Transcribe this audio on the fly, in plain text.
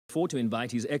to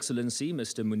invite His Excellency,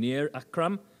 Mr. Munir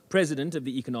Akram, President of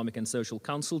the Economic and Social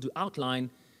Council, to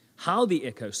outline how the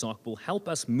ECOSOC will help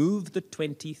us move the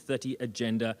 2030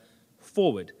 agenda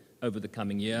forward over the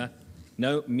coming year.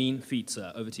 No mean feat,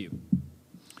 sir. Over to you.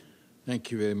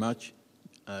 Thank you very much.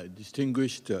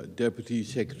 Distinguished Deputy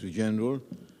Secretary General,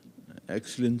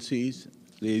 Excellencies,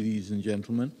 ladies and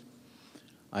gentlemen,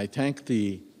 I thank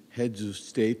the heads of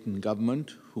state and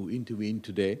government who intervened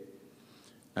today,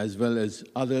 as well as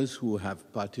others who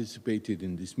have participated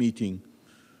in this meeting,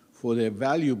 for their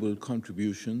valuable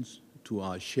contributions to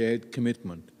our shared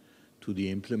commitment to the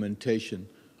implementation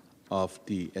of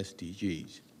the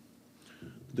SDGs.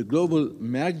 The global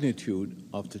magnitude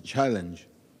of the challenge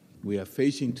we are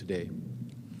facing today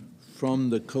from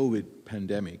the COVID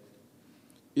pandemic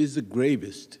is the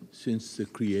gravest since the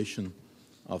creation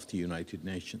of the United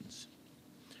Nations.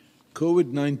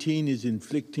 COVID-19 is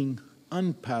inflicting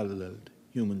unparalleled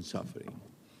human suffering.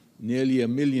 Nearly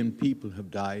 1 million people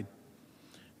have died,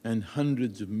 and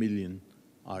hundreds of millions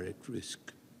are at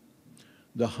risk.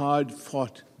 The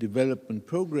hard-fought development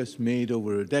progress made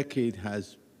over a decade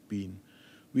has been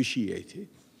vitiated.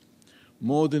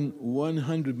 More than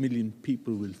 100 million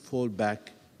people will fall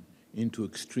back into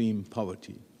extreme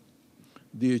poverty.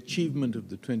 The achievement of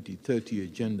the 2030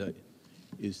 agenda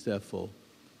is therefore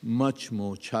much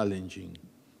more challenging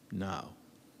now.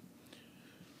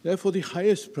 Therefore, the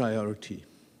highest priority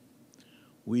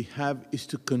we have is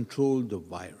to control the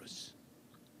virus.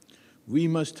 We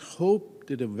must hope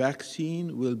that a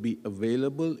vaccine will be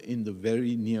available in the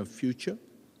very near future,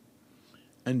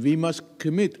 and we must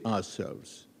commit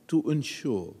ourselves to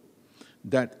ensure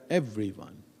that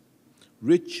everyone,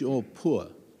 rich or poor,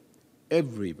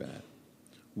 everywhere,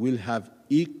 will have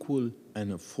equal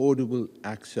and affordable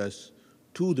access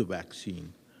to the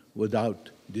vaccine without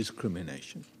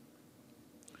discrimination.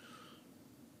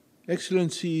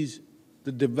 Excellencies,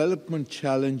 the development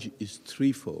challenge is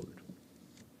threefold.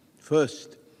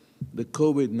 First, the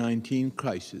COVID-19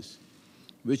 crisis,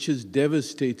 which has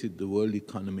devastated the world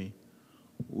economy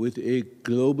with a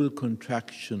global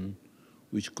contraction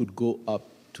which could go up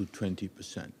to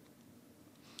 20%.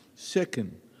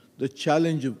 Second, the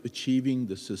challenge of achieving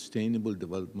the Sustainable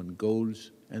Development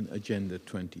Goals and Agenda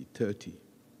 2030.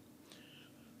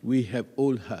 We have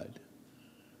all heard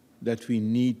that we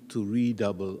need to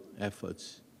redouble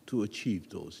efforts to achieve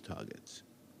those targets.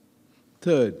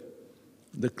 Third,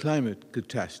 the climate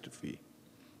catastrophe,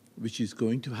 which is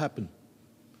going to happen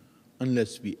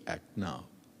unless we act now.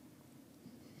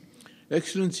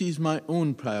 Excellencies, my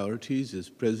own priorities as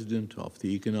President of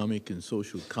the Economic and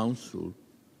Social Council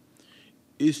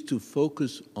is to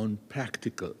focus on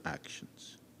practical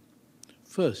actions.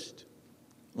 First,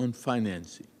 on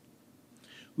financing.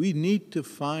 We need to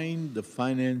find the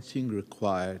financing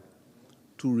required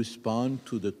to respond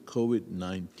to the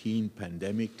COVID-19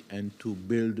 pandemic and to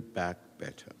build back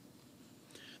better.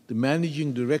 The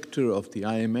Managing Director of the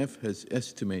IMF has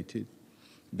estimated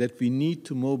that we need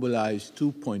to mobilize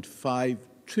 $2.5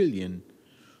 trillion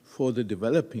for the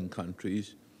developing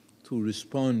countries to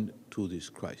respond to this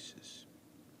crisis.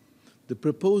 The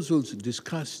proposals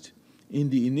discussed in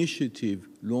the initiative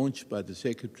launched by the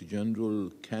Secretary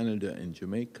General, Canada and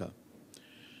Jamaica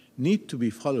need to be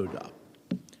followed up,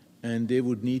 and they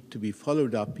would need to be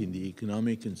followed up in the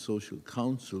Economic and Social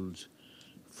Council's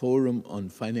Forum on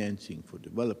Financing for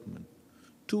Development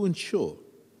to ensure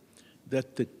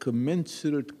that the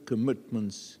commensurate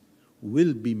commitments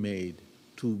will be made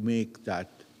to make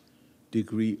that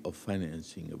degree of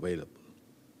financing available.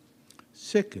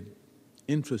 Second,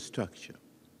 infrastructure.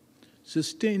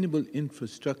 Sustainable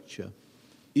infrastructure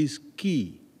is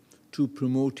key to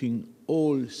promoting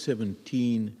all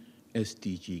 17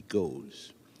 SDG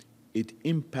goals. It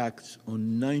impacts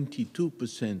on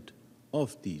 92%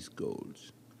 of these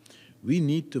goals. We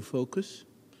need to focus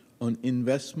on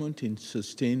investment in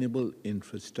sustainable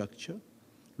infrastructure,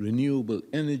 renewable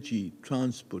energy,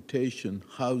 transportation,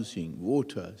 housing,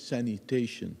 water,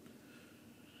 sanitation.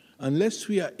 Unless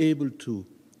we are able to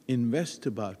invest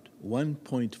about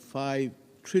 $1.5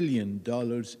 trillion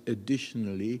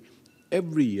additionally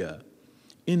every year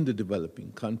in the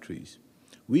developing countries,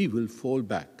 we will fall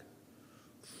back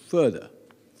further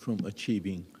from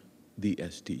achieving the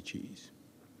SDGs.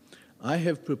 I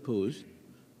have proposed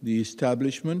the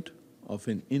establishment of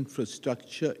an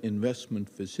infrastructure investment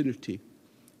facility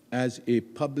as a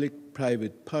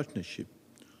public-private partnership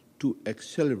to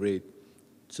accelerate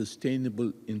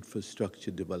sustainable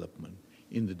infrastructure development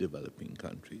in the developing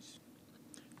countries.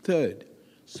 Third,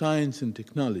 science and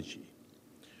technology.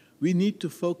 We need to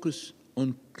focus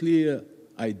on clear,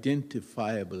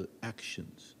 identifiable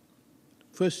actions.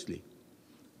 Firstly,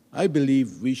 I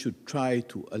believe we should try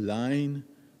to align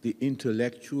the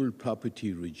intellectual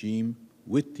property regime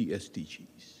with the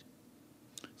SDGs.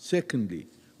 Secondly,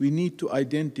 we need to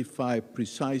identify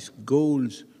precise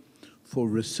goals for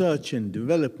research and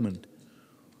development,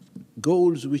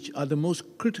 goals which are the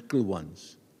most critical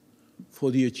ones for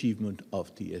the achievement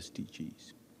of the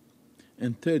SDGs.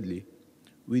 And thirdly,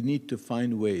 we need to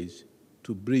find ways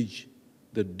to bridge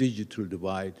the digital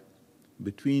divide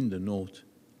between the North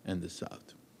and the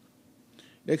South.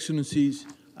 Excellencies,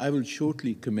 I will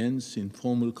shortly commence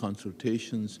informal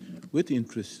consultations with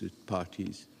interested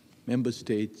parties, member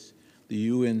states, the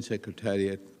UN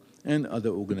Secretariat, and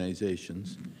other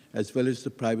organizations, as well as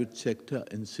the private sector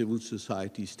and civil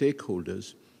society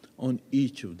stakeholders on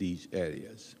each of these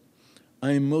areas.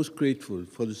 I am most grateful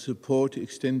for the support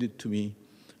extended to me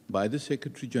by the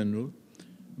Secretary General,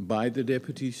 by the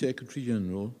Deputy Secretary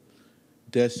General,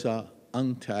 DESA,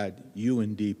 UNCTAD,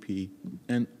 UNDP,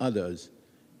 and others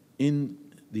in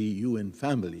the UN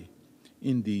family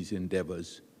in these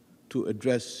endeavors to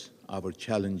address our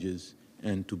challenges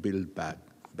and to build back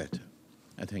better.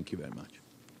 I thank you very much.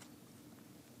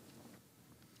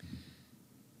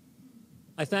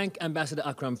 I thank Ambassador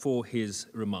Akram for his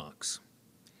remarks.